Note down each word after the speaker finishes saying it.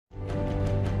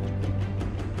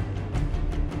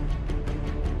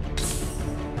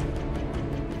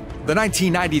The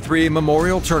 1993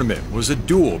 Memorial Tournament was a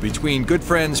duel between good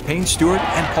friends Payne Stewart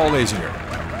and Paul Azinger.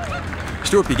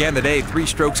 Stewart began the day 3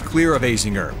 strokes clear of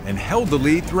Azinger and held the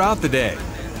lead throughout the day,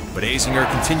 but Azinger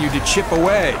continued to chip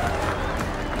away.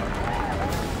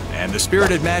 And the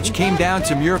spirited match came down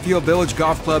to Muirfield Village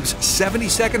Golf Club's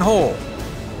 72nd hole,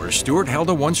 where Stewart held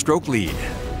a 1-stroke lead.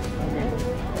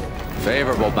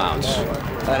 Favorable bounce.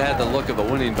 That had the look of a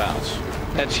winning bounce.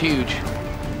 That's huge.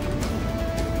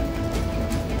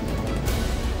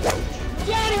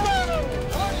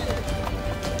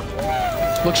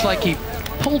 Looks like he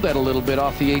pulled that a little bit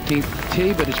off the 18th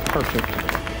tee, but it's perfect.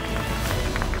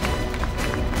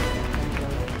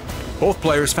 Both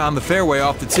players found the fairway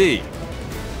off the tee,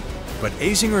 but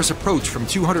Azinger's approach from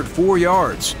 204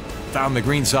 yards found the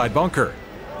greenside bunker.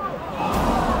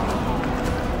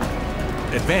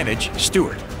 Advantage,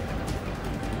 Stewart.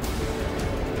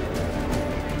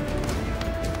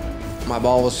 My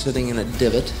ball was sitting in a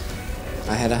divot.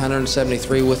 I had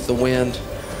 173 with the wind,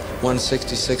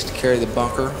 166 to carry the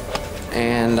bunker,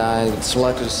 and I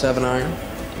selected a 7-iron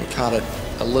and caught it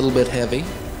a little bit heavy,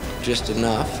 just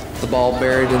enough. The ball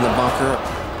buried in the bunker.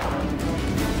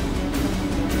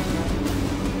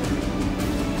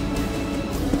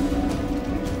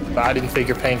 I didn't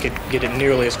figure Payne could get it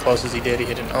nearly as close as he did. He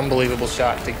hit an unbelievable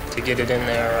shot to get it in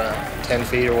there 10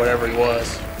 feet or whatever he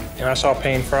was. And I saw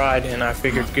Payne fried, and I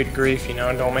figured, good grief, you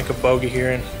know, don't make a bogey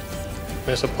here and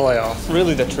miss a playoff.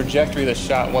 Really, the trajectory of the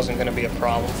shot wasn't going to be a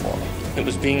problem for me. It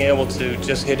was being able to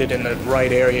just hit it in the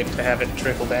right area to have it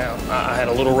trickle down. I had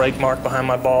a little rake mark behind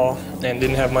my ball and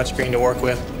didn't have much green to work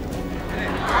with.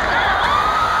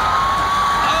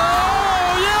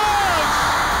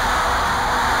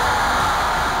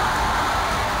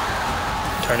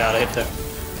 Turned out to hit the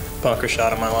bunker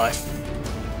shot of my life.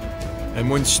 And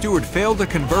when Stewart failed to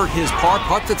convert his par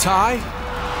putt to tie,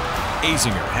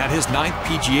 Azinger had his 9th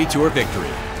PGA Tour victory.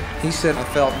 He said, I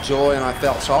felt joy and I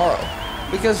felt sorrow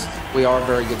because we are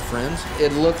very good friends.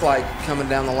 It looked like coming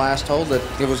down the last hole that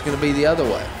it was going to be the other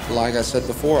way. Like I said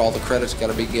before, all the credit's got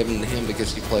to be given to him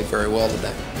because he played very well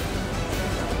today.